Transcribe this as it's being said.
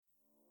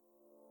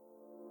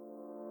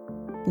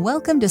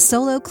Welcome to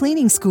Solo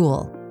Cleaning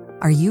School.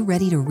 Are you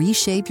ready to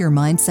reshape your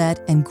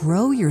mindset and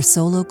grow your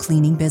solo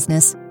cleaning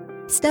business?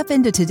 Step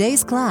into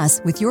today's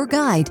class with your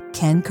guide,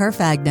 Ken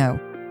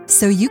Carfagno,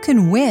 so you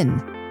can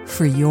win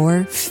for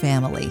your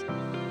family.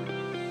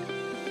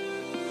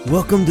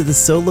 Welcome to the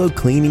Solo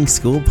Cleaning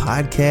School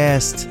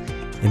podcast.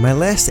 In my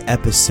last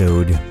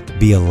episode,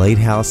 Be a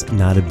Lighthouse,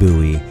 Not a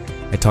Buoy,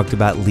 I talked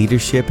about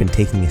leadership and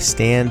taking a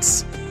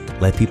stance,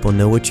 let people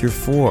know what you're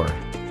for.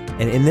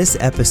 And in this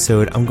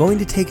episode, I'm going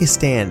to take a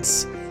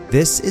stance.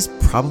 This is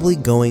probably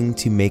going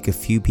to make a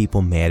few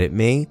people mad at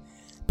me,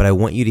 but I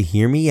want you to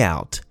hear me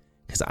out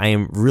because I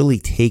am really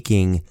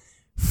taking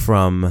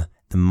from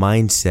the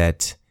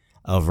mindset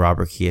of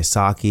Robert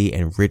Kiyosaki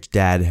and Rich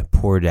Dad,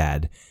 Poor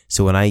Dad.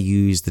 So when I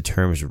use the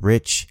terms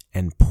rich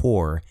and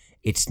poor,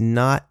 it's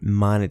not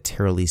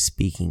monetarily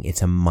speaking,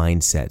 it's a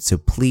mindset. So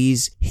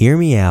please hear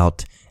me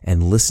out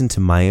and listen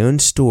to my own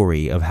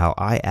story of how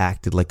I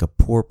acted like a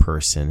poor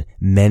person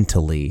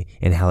mentally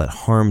and how it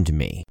harmed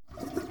me.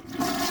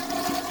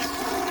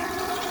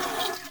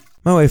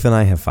 My wife and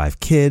I have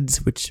 5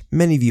 kids, which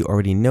many of you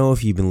already know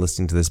if you've been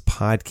listening to this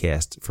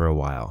podcast for a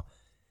while.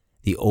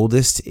 The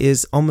oldest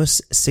is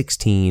almost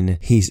 16.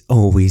 He's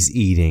always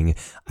eating.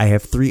 I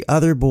have 3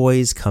 other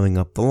boys coming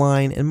up the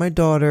line and my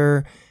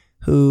daughter,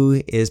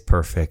 who is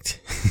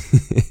perfect.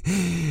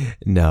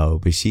 No,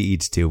 but she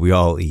eats too. We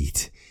all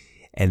eat.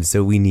 And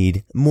so we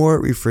need more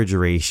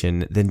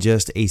refrigeration than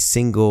just a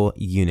single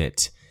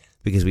unit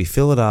because we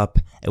fill it up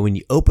and when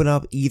you open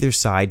up either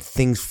side,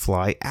 things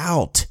fly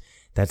out.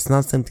 That's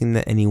not something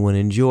that anyone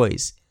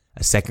enjoys.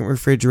 A second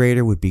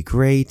refrigerator would be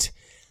great.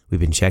 We've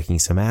been checking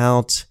some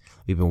out.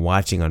 We've been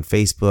watching on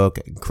Facebook,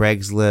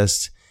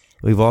 Craigslist.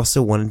 We've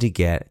also wanted to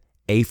get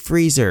a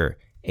freezer,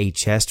 a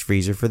chest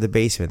freezer for the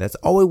basement. That's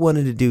all we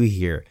wanted to do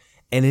here.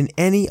 And in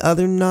any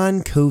other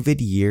non-COVID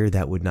year,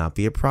 that would not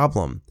be a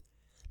problem.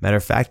 Matter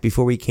of fact,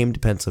 before we came to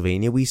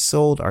Pennsylvania, we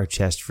sold our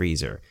chest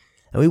freezer.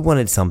 And we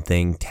wanted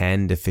something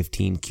 10 to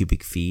 15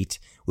 cubic feet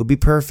would be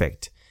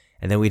perfect.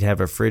 And then we'd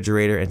have a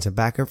refrigerator and some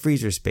backup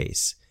freezer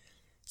space.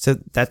 So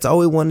that's all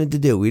we wanted to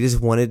do. We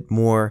just wanted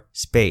more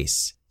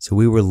space. So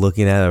we were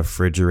looking at a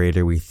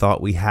refrigerator. We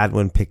thought we had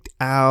one picked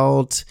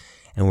out.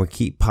 And we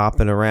keep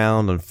popping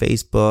around on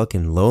Facebook.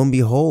 And lo and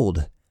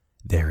behold,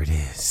 there it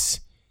is.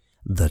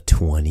 The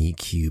 20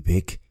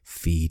 cubic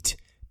feet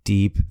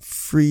deep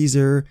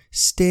freezer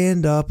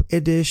stand-up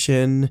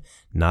edition.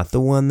 Not the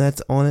one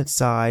that's on its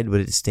side, but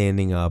it's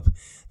standing up.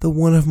 The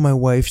one of my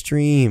wife's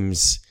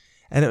dreams.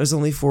 And it was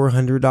only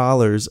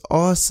 $400.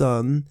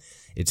 Awesome.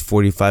 It's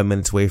 45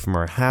 minutes away from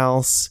our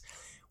house.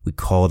 We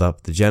called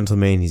up the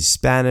gentleman. He's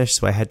Spanish,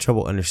 so I had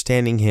trouble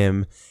understanding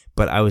him.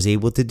 But I was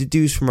able to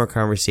deduce from our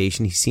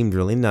conversation, he seemed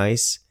really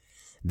nice,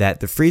 that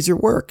the freezer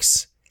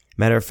works.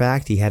 Matter of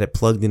fact, he had it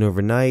plugged in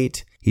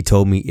overnight. He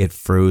told me it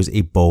froze a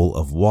bowl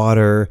of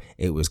water.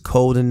 It was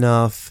cold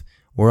enough.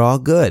 We're all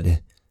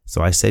good.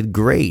 So I said,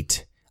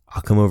 great.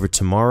 I'll come over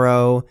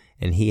tomorrow.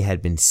 And he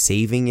had been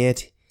saving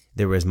it.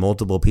 There was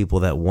multiple people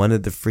that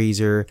wanted the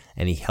freezer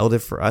and he held it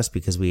for us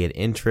because we had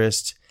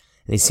interest.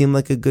 And he seemed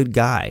like a good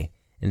guy.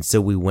 And so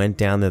we went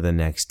down there the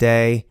next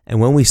day. And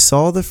when we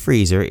saw the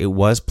freezer, it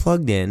was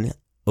plugged in,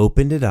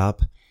 opened it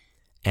up,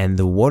 and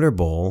the water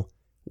bowl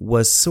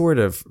was sort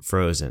of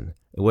frozen.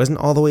 It wasn't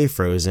all the way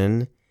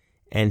frozen.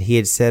 And he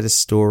had said a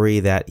story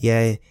that,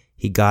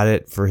 he got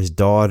it for his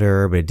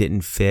daughter, but it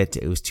didn't fit.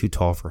 It was too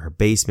tall for her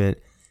basement.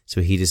 So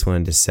he just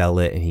wanted to sell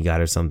it and he got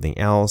her something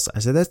else. I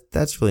said,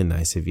 that's really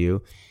nice of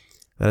you.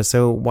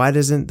 So why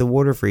doesn't the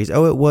water freeze?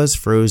 Oh, it was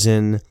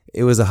frozen.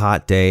 It was a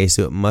hot day,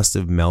 so it must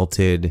have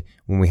melted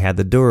when we had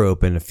the door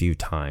open a few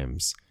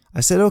times.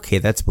 I said, okay,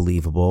 that's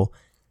believable,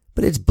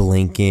 but it's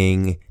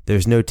blinking.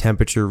 There's no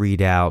temperature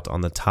readout on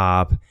the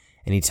top.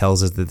 And he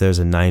tells us that there's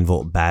a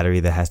 9-volt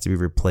battery that has to be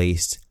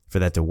replaced for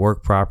that to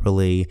work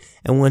properly.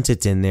 And once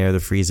it's in there, the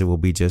freezer will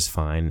be just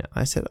fine.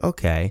 I said,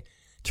 okay.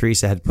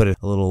 Teresa had put a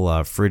little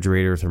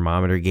refrigerator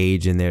thermometer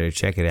gauge in there to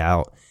check it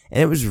out.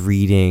 And it was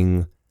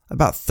reading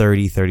about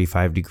 30,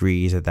 35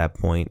 degrees at that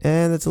point.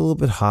 And that's a little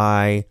bit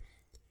high.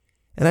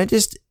 And I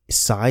just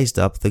sized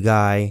up the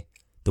guy,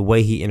 the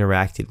way he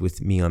interacted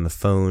with me on the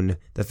phone,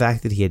 the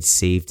fact that he had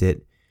saved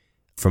it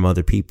from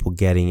other people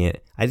getting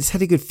it. I just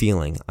had a good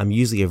feeling. I'm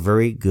usually a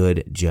very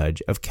good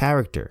judge of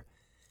character.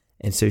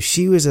 And so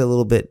she was a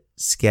little bit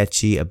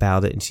sketchy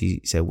about it. And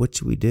she said, what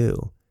should we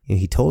do? And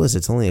he told us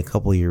it's only a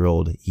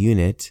couple-year-old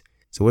unit.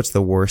 So what's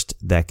the worst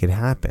that could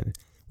happen?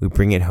 We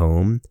bring it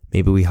home.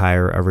 Maybe we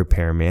hire a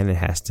repairman. It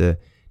has to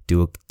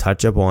do a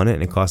touch-up on it.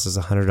 And it costs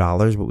us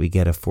 $100. But we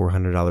get a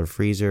 $400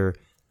 freezer,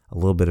 a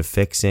little bit of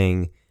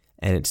fixing.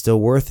 And it's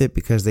still worth it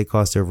because they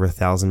cost over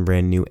 $1,000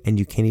 brand new. And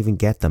you can't even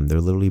get them. They're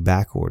literally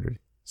back ordered.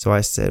 So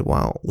I said,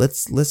 wow,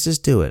 let's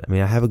just do it. I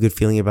mean, I have a good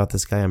feeling about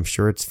this guy. I'm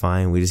sure it's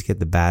fine. We just get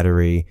the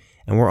battery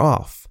and we're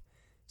off.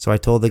 So I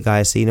told the guy,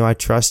 I said, I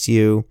trust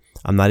you.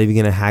 I'm not even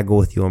going to haggle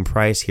with you on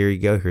price. Here you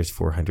go. Here's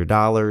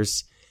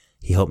 $400.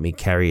 He helped me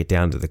carry it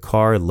down to the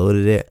car,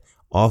 loaded it.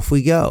 Off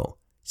we go.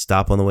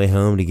 Stop on the way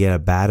home to get a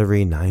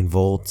battery, 9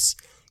 volts.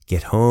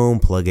 Get home,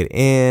 plug it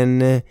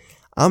in.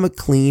 I'm a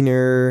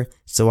cleaner,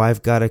 so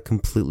I've got to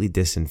completely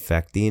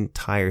disinfect the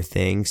entire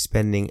thing,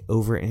 spending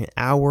over an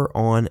hour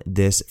on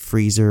this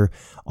freezer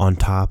on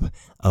top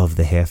of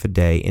the half a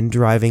day and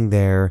driving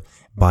there,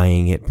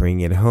 buying it,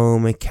 bringing it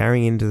home, and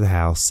carrying it into the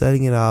house,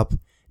 setting it up,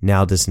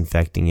 now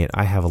disinfecting it.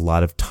 I have a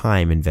lot of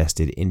time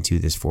invested into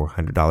this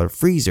 $400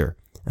 freezer,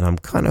 and I'm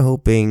kind of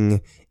hoping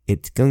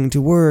it's going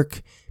to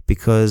work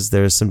because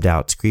there's some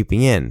doubts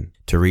creeping in.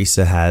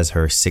 Teresa has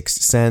her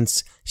sixth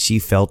sense. She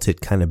felt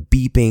it kind of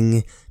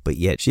beeping, but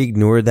yet she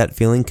ignored that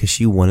feeling because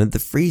she wanted the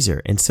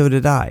freezer, and so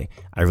did I.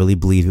 I really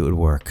believe it would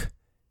work.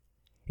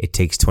 It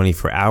takes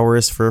 24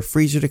 hours for a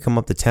freezer to come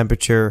up to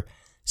temperature,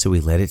 so we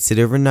let it sit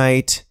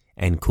overnight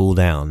and cool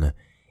down.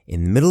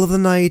 In the middle of the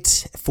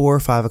night, 4 or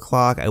 5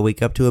 o'clock, I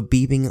wake up to a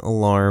beeping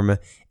alarm.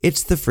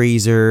 It's the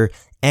freezer,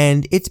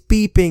 and it's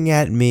beeping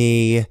at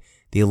me.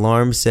 The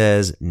alarm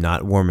says,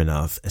 not warm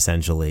enough,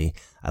 essentially.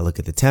 I look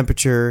at the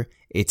temperature.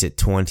 It's at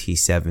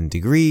 27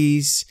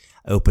 degrees.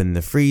 Open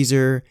the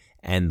freezer,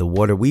 and the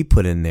water we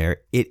put in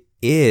there, it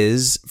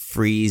is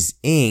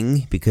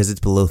freezing because it's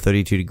below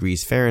 32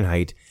 degrees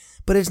Fahrenheit,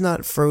 but it's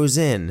not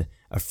frozen.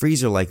 A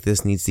freezer like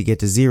this needs to get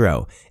to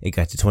 0. It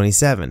got to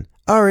 27.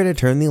 All right, I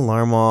turn the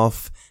alarm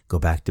off, go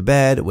back to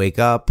bed, wake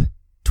up,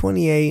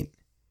 28,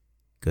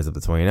 goes up to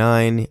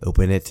 29,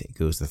 open it, it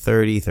goes to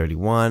 30,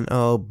 31.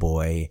 Oh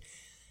boy.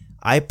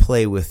 I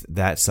play with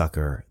that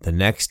sucker the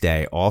next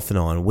day off and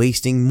on,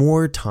 wasting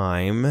more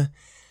time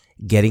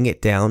getting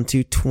it down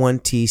to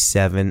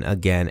 27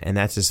 again, and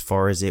that's as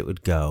far as it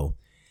would go.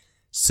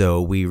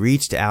 So we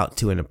reached out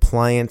to an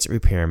appliance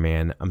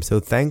repairman. I'm so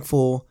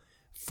thankful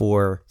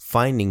for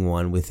finding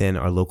one within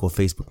our local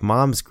Facebook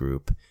Moms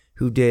group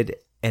who did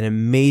an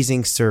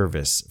amazing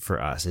service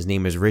for us. His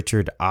name is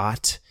Richard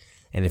Ott,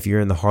 and if you're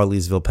in the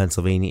Harleysville,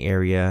 Pennsylvania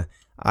area,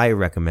 I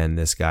recommend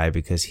this guy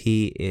because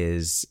he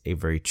is a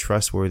very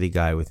trustworthy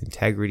guy with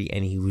integrity,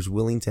 and he was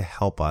willing to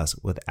help us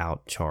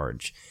without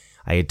charge.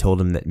 I had told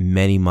him that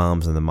many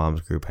moms in the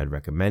moms group had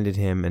recommended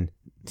him, and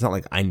it's not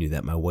like I knew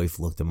that. My wife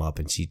looked him up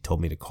and she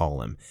told me to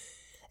call him.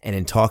 And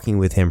in talking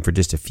with him for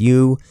just a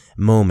few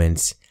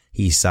moments,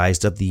 he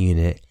sized up the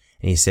unit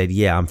and he said,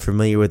 yeah, I'm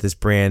familiar with this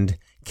brand,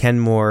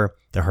 Kenmore.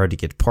 They're hard to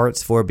get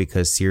parts for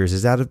because Sears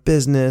is out of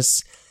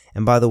business.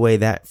 And by the way,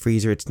 that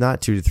freezer, it's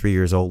not 2 to 3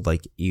 years old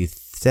like you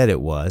said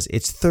it was.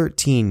 It's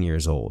 13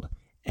 years old.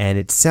 And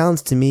it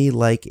sounds to me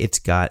like it's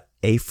got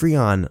a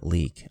Freon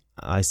leak.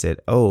 I said,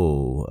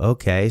 oh,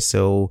 okay,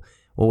 so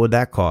what would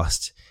that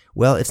cost?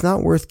 Well, it's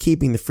not worth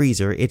keeping the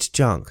freezer. It's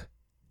junk.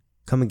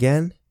 Come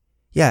again?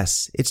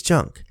 Yes, it's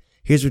junk.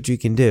 Here's what you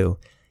can do.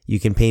 You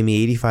can pay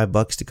me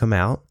 $85 to come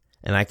out,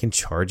 and I can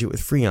charge it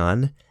with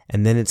Freon,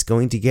 and then it's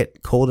going to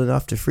get cold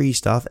enough to freeze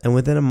stuff, and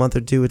within a month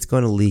or two, it's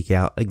going to leak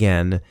out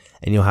again,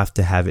 and you'll have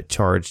to have it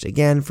charged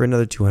again for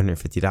another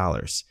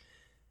 $250.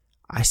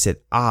 I said,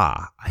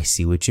 I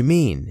see what you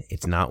mean.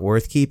 It's not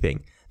worth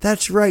keeping.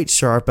 That's right,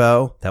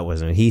 Sharpo. That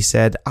wasn't what he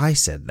said. I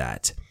said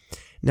that.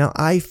 Now,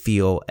 I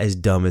feel as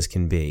dumb as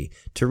can be.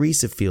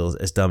 Teresa feels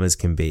as dumb as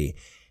can be.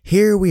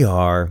 Here we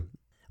are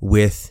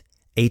with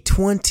a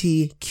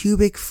 20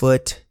 cubic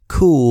foot,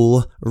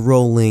 cool,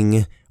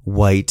 rolling,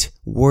 white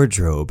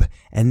wardrobe.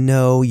 And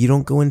no, you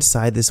don't go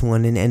inside this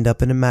one and end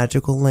up in a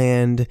magical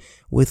land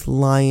with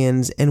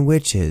lions and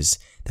witches.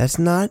 That's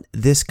not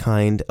this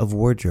kind of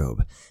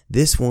wardrobe.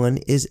 This one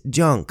is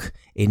junk.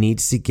 It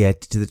needs to get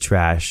to the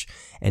trash.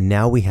 And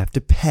now we have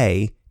to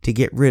pay to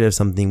get rid of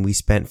something we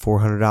spent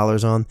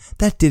 $400 on.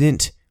 That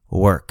didn't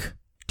work.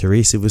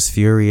 Teresa was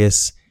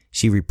furious.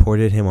 She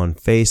reported him on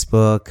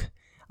Facebook.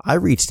 I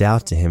reached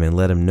out to him and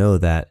let him know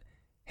that,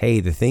 hey,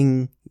 the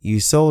thing you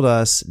sold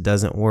us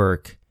doesn't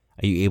work.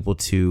 Are you able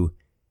to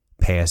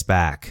pay us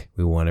back?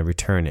 We want to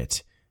return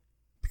it.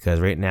 Because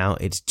right now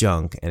it's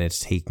junk and it's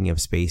taking up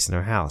space in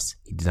our house.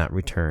 He did not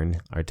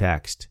return our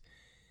text.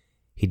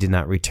 He did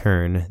not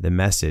return the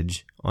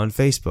message on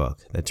Facebook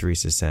that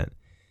Teresa sent.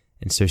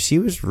 And so she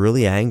was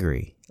really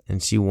angry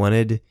and she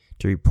wanted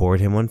to report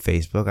him on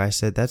Facebook. I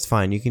said, that's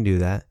fine, you can do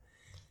that.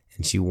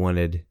 And she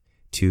wanted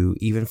to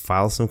even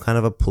file some kind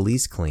of a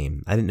police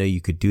claim. I didn't know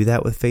you could do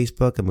that with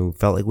Facebook. I mean, we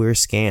felt like we were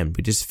scammed.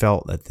 We just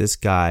felt that this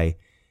guy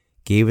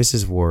gave us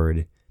his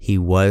word. He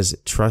was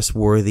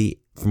trustworthy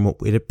from what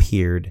it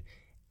appeared.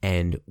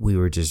 And we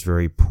were just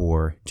very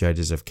poor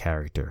judges of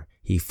character.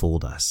 He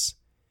fooled us.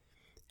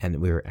 And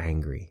we were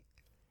angry.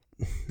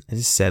 I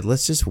just said,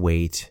 let's just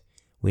wait.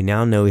 We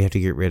now know we have to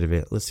get rid of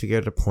it. Let's figure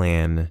out a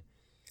plan.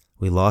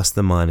 We lost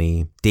the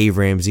money. Dave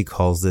Ramsey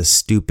calls this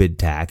stupid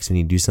tax. When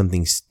you do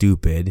something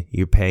stupid,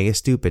 you're paying a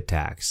stupid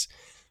tax.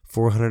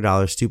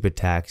 $400 stupid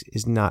tax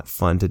is not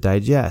fun to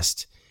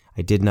digest.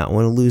 I did not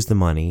want to lose the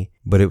money,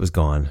 but it was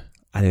gone.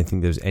 I didn't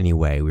think there was any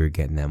way we were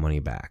getting that money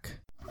back.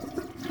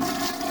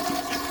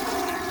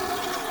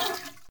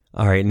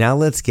 All right, now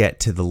let's get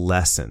to the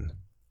lesson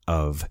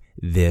of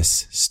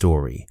this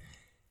story.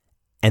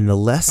 And the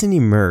lesson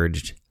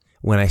emerged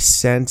when I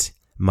sent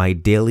my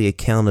daily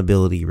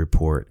accountability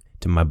report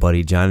to my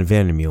buddy John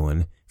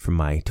Vandermeulen from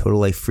my Total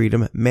Life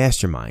Freedom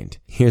Mastermind.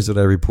 Here's what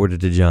I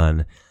reported to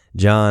John.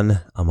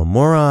 John, I'm a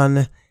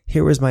moron.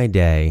 Here was my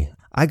day.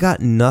 I got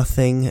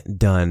nothing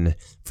done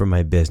for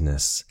my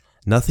business,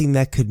 nothing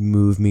that could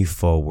move me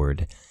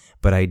forward,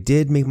 but I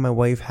did make my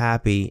wife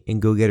happy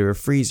and go get her a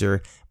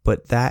freezer,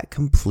 but that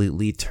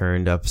completely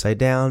turned upside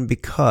down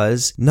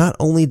because not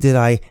only did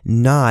I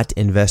not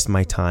invest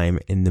my time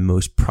in the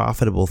most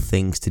profitable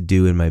things to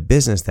do in my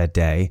business that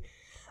day,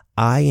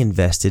 I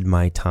invested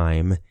my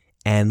time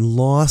and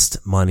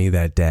lost money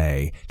that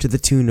day to the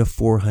tune of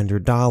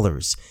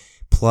 $400,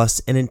 plus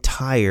an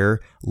entire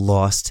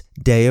lost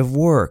day of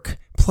work,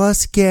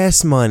 plus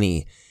gas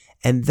money.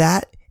 And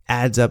that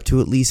adds up to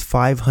at least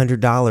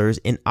 $500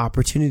 in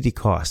opportunity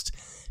cost.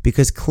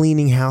 Because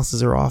cleaning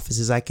houses or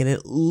offices, I can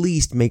at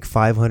least make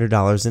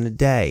 $500 in a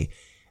day.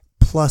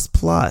 Plus.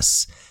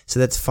 So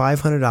that's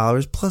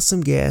 $500 plus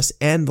some gas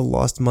and the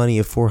lost money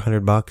of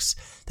 $400.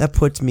 That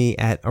puts me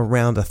at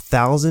around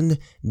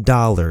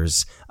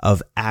 $1,000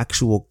 of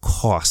actual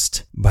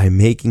cost by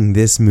making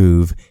this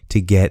move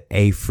to get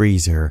a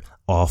freezer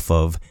off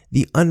of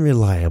the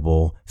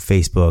unreliable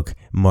Facebook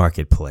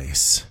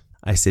marketplace.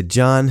 I said,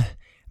 John,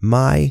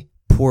 my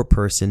poor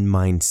person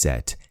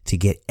mindset to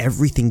get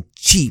everything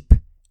cheap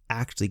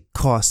actually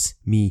costs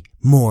me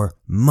more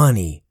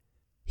money.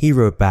 He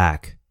wrote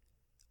back,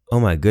 oh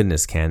my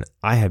goodness, Ken,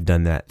 I have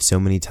done that so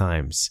many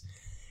times.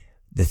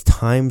 The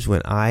times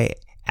when I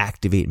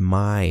activate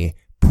my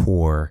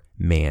poor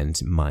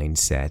man's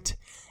mindset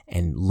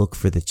and look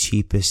for the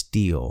cheapest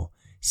deal,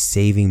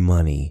 saving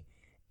money,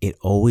 it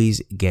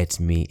always gets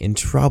me in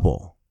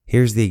trouble.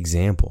 Here's the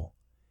example.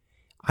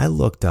 I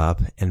looked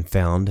up and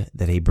found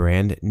that a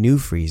brand new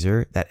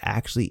freezer that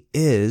actually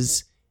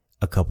is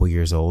a couple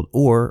years old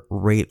or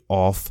right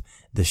off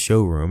the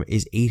showroom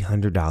is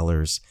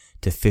 $800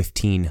 to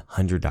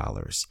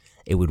 $1,500.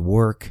 It would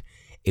work.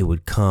 It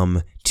would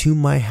come to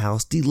my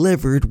house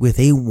delivered with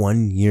a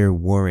 1-year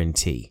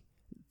warranty.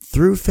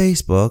 Through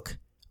Facebook,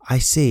 I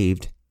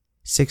saved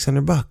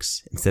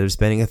 $600. Instead of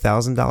spending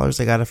 $1,000,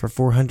 I got it for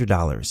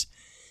 $400.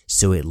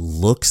 So it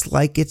looks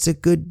like it's a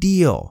good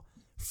deal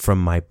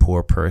from my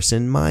poor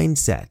person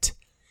mindset.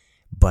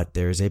 But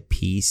there's a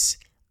piece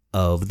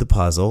of the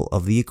puzzle,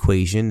 of the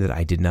equation that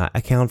I did not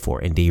account for.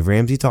 And Dave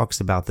Ramsey talks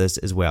about this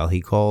as well.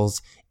 He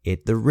calls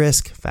it the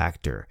risk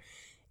factor.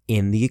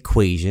 In the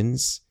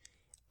equations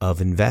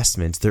of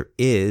investments, there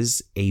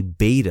is a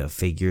beta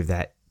figure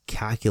that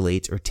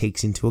calculates or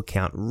takes into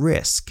account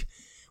risk.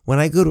 When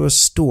I go to a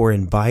store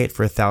and buy it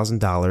for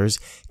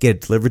 $1,000, get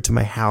it delivered to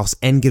my house,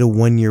 and get a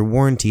 1-year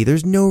warranty,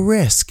 there's no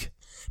risk.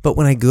 But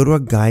when I go to a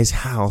guy's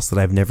house that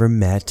I've never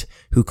met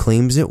who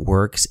claims it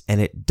works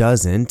and it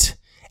doesn't,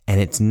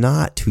 and it's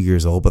not 2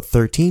 years old, but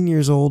 13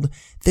 years old,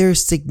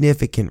 there's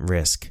significant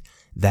risk.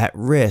 That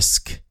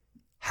risk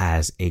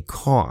has a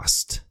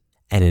cost.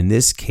 And in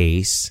this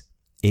case,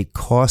 it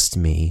cost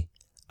me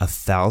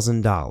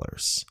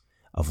 $1,000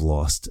 of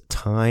lost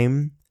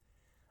time,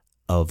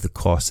 of the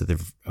cost of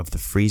the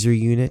freezer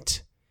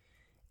unit.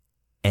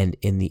 And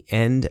in the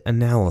end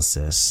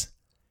analysis,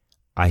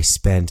 I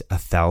spent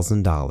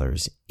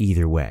 $1,000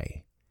 either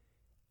way.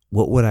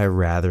 What would I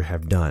rather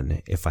have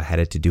done if I had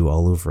it to do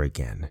all over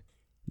again?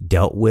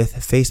 Dealt with a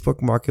Facebook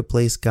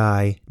Marketplace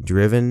guy,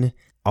 driven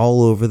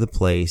all over the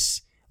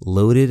place,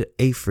 loaded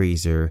a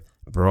freezer,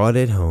 brought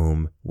it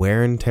home,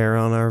 wear and tear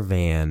on our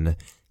van,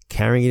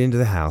 carrying it into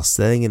the house,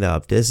 setting it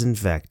up,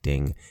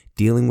 disinfecting,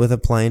 dealing with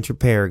appliance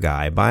repair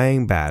guy,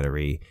 buying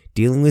battery,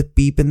 dealing with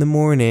beep in the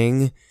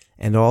morning,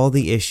 and all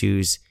the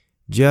issues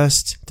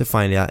just to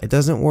find out it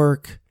doesn't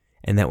work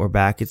and that we're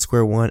back at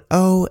square one.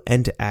 Oh,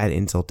 and to add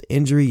insult to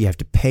injury, you have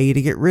to pay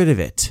to get rid of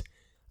it.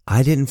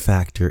 I didn't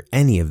factor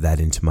any of that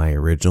into my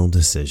original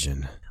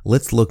decision.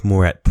 Let's look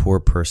more at poor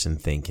person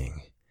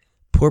thinking.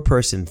 Poor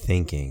person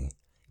thinking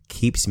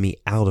keeps me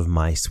out of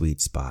my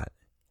sweet spot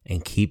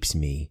and keeps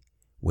me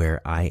where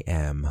I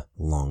am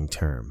long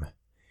term.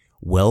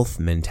 Wealth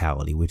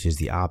mentality, which is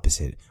the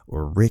opposite,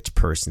 or rich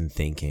person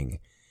thinking,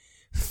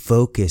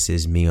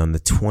 focuses me on the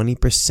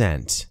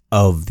 20%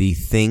 of the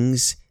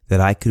things that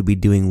I could be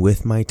doing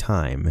with my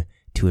time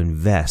to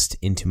invest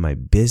into my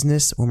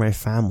business or my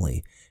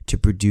family to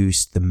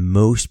produce the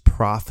most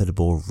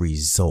profitable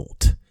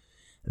result.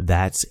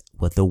 That's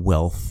what the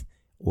wealth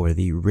or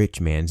the rich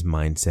man's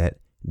mindset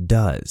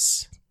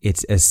does.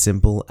 It's as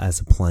simple as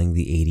applying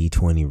the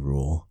 80-20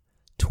 rule.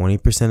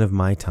 20% of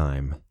my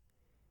time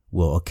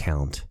will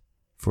account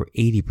for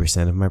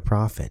 80% of my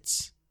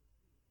profits.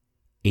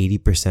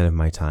 80% of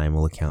my time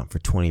will account for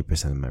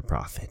 20% of my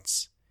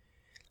profits.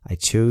 I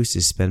chose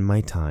to spend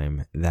my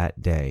time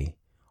that day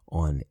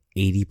on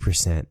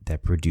 80%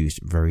 that produced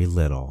very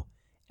little,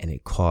 and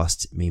it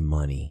cost me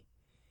money.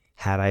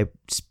 Had I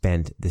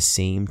spent the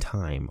same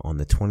time on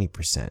the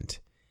 20%,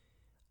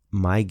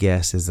 my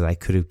guess is that I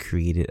could have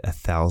created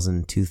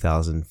 $1,000,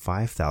 $2,000,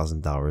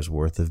 $5,000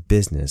 worth of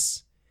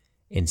business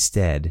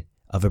instead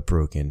of a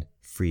broken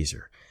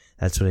freezer.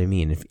 That's what I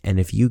mean.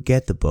 If you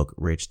get the book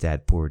Rich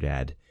Dad, Poor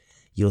Dad,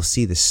 you'll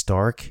see the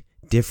stark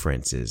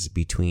differences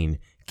between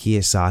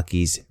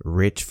Kiyosaki's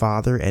rich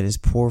father and his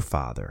poor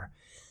father.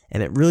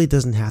 And it really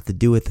doesn't have to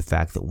do with the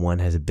fact that one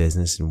has a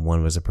business and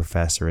one was a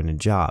professor in a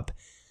job.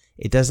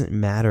 It doesn't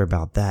matter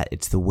about that.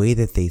 It's the way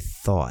that they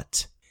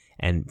thought.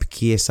 And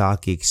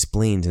Kiyosaki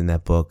explains in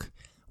that book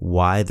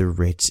why the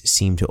rich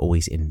seem to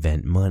always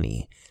invent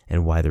money,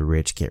 and why the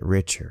rich get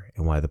richer,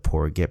 and why the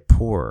poor get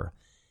poorer.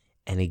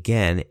 And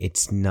again,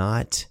 it's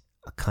not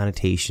a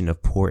connotation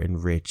of poor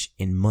and rich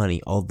in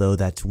money, although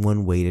that's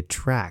one way to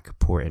track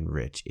poor and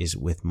rich is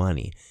with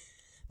money.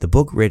 The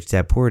book Rich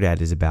Dad Poor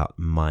Dad is about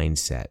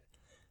mindset.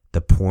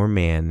 The poor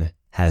man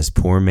has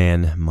poor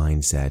man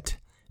mindset,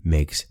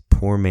 makes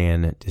poor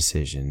man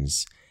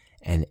decisions,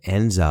 and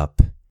ends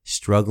up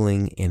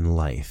struggling in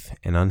life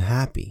and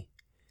unhappy.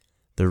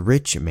 The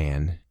rich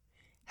man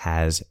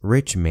has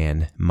rich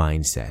man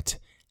mindset,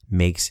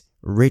 makes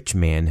rich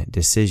man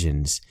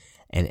decisions,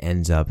 and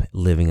ends up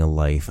living a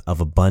life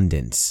of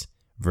abundance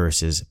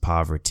versus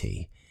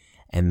poverty.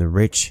 And the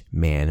rich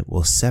man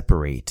will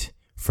separate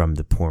from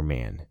the poor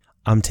man.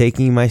 I'm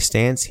taking my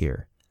stance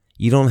here.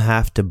 You don't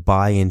have to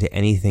buy into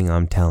anything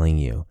I'm telling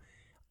you.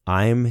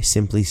 I'm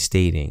simply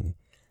stating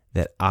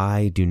that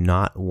I do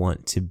not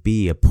want to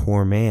be a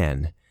poor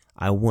man.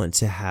 I want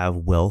to have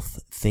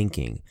wealth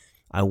thinking.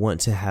 I want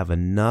to have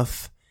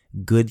enough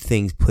good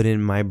things put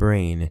in my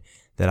brain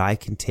that I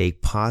can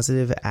take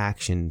positive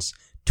actions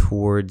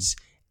towards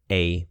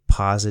a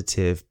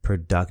positive,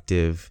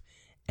 productive,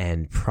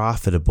 and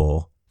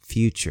profitable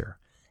future.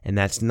 And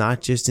that's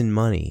not just in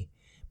money,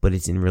 but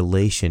it's in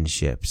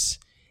relationships.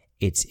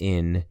 It's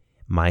in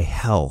my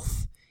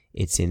health.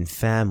 It's in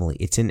family.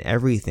 It's in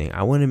everything.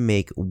 I want to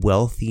make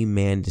wealthy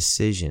man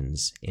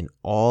decisions in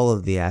all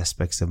of the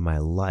aspects of my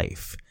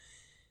life.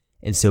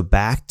 And so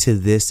back to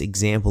this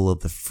example of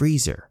the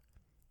freezer.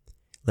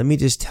 Let me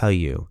just tell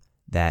you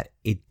that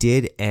it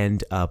did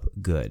end up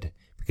good,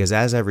 because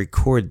as I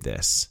record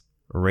this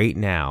right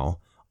now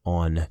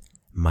on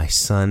my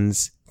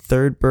son's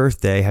 3rd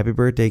birthday, happy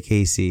birthday,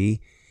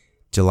 Casey,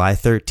 July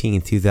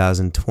 13th,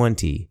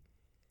 2020,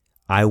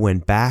 I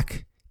went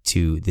back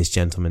to this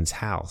gentleman's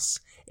house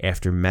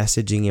after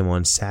messaging him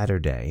on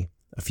Saturday,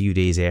 a few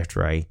days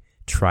after I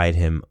tried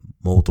him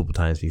multiple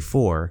times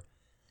before.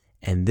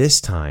 And this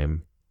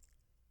time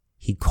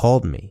he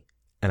called me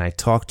and I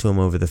talked to him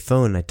over the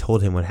phone and I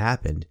told him what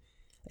happened.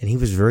 And he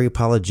was very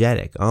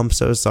apologetic. "Oh, I'm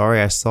so sorry.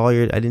 I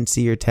didn't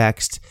see your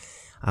text."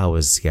 I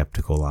was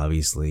skeptical,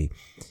 obviously.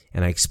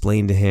 And I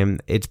explained to him,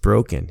 "It's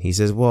broken." He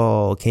says,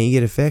 "Well, can you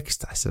get it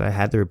fixed?" I said, "I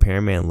had the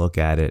repairman look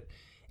at it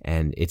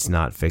and it's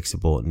not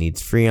fixable. It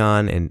needs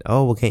Freon." And,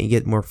 "Oh, well, can't you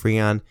get more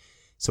Freon?"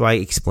 So I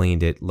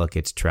explained it. "Look,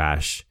 it's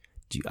trash.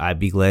 I'd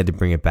be glad to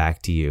bring it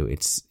back to you.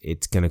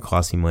 It's going to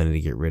cost me money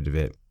to get rid of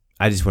it.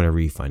 I just want a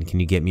refund. Can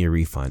you get me a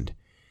refund?"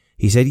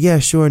 He said, "Yeah,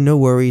 sure. No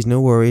worries,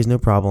 no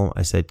problem."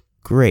 I said,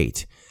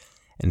 "Great."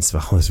 And so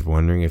I was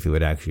wondering if it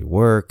would actually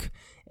work.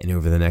 And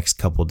over the next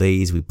couple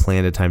days, we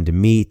planned a time to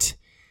meet.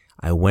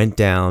 I went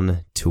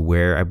down to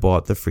where I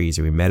bought the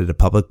freezer. We met at a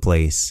public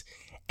place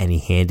and he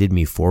handed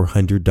me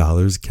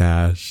 $400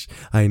 cash.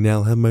 I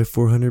now have my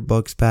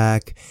 $400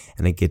 back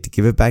and I get to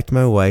give it back to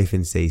my wife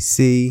and say,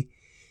 "See,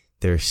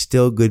 there are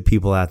still good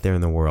people out there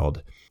in the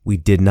world. We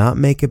did not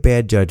make a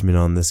bad judgment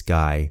on this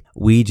guy.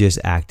 We just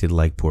acted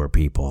like poor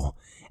people.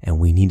 And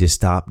we need to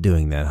stop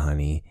doing that,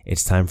 honey.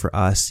 It's time for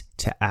us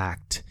to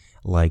act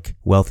like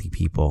wealthy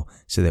people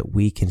so that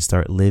we can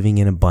start living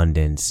in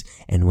abundance.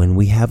 And when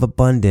we have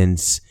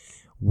abundance,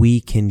 we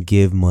can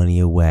give money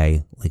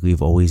away like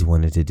we've always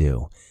wanted to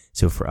do."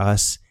 So for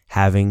us,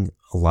 having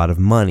a lot of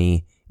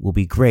money will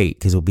be great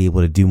because we'll be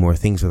able to do more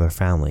things with our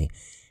family.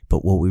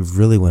 But what we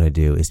really want to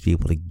do is be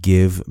able to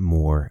give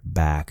more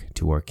back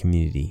to our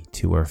community,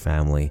 to our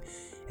family.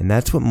 And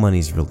that's what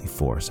money's really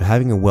for. So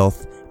having a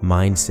wealth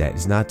mindset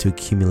is not to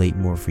accumulate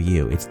more for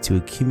you. It's to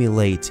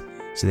accumulate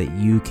so that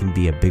you can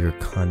be a bigger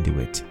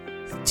conduit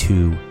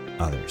to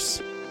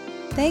others.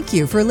 Thank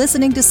you for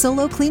listening to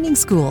Solo Cleaning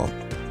School.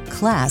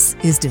 Class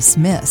is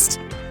dismissed.